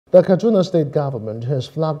The Kaduna State government has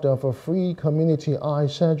flagged off a free community eye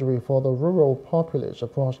surgery for the rural populace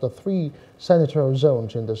across the 3 senatorial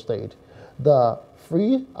zones in the state. The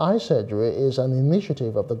free eye surgery is an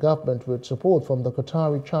initiative of the government with support from the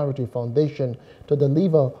Qatari Charity Foundation to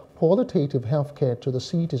deliver qualitative health care to the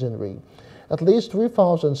citizenry. At least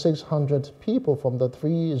 3,600 people from the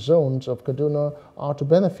 3 zones of Kaduna are to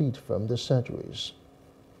benefit from these surgeries.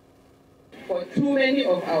 For too many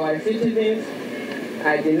of our citizens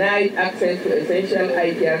are denied access to essential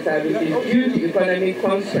eye care services due to economic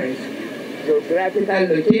constraints, geographical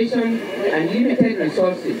location, and limited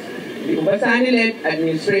resources. The Obasani-led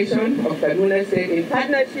administration of Kaduna State, in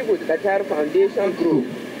partnership with Qatar Foundation Group,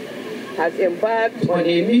 has embarked on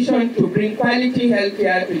a mission to bring quality health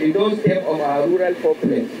care to the doorstep of our rural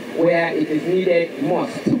populace, where it is needed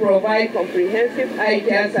most. To provide comprehensive eye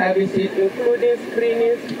care services, including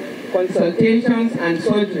screenings, consultations, and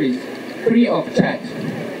surgeries, free of charge,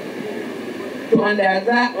 to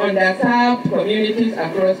underserved communities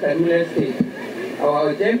across Kaduna State.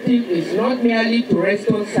 Our objective is not merely to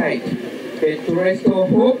restore sight, but to restore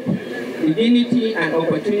hope, dignity, and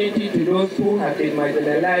opportunity to those who have been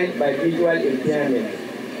marginalized by visual impairments.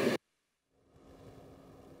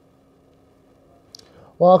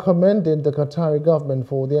 While commending the Qatari government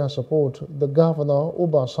for their support, the governor,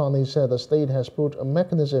 Obasani, said the state has put a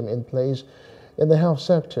mechanism in place in the health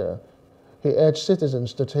sector. He urged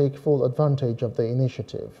citizens to take full advantage of the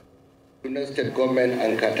initiative. Kaduna State government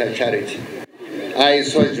and Qatar Charity eye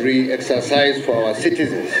surgery exercise for our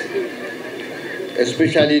citizens,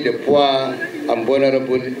 especially the poor and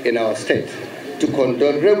vulnerable in our state, to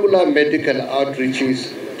conduct regular medical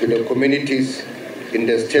outreaches to the communities in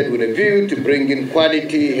the state with a view to bringing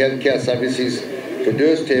quality healthcare services to the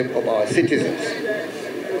doorstep of our citizens.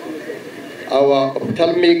 Our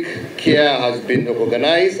ophthalmic care has been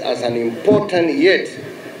recognized as an important yet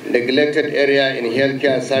neglected area in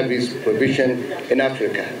healthcare service provision in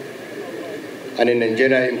Africa, and in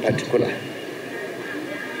Nigeria in particular.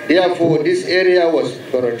 Therefore, this area was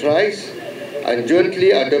prioritized and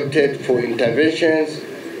jointly adopted for interventions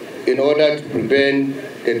in order to prevent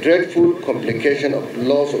the dreadful complication of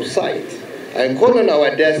loss of sight. I call on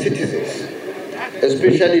our dear citizens,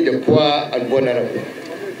 especially the poor and vulnerable,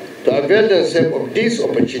 to avail themselves of this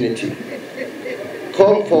opportunity.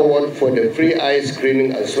 Come forward for the free eye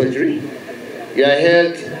screening and surgery. Your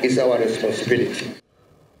health is our responsibility.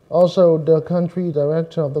 Also, the country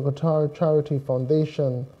director of the Qatar Charity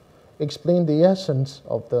Foundation explained the essence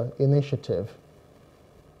of the initiative.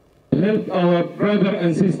 Help our brothers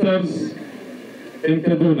and sisters in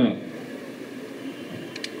Kaduna.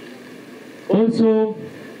 Also,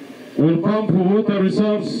 we'll pump water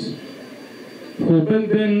resource for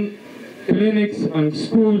building clinics and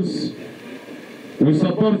schools. We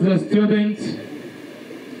support the students,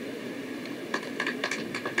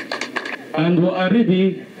 and we are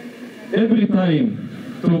ready every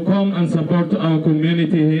time to come and support our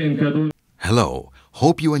community here in Kaduna. Hello,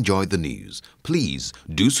 hope you enjoyed the news. Please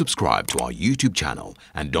do subscribe to our YouTube channel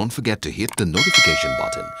and don't forget to hit the notification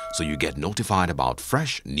button so you get notified about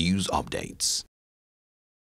fresh news updates.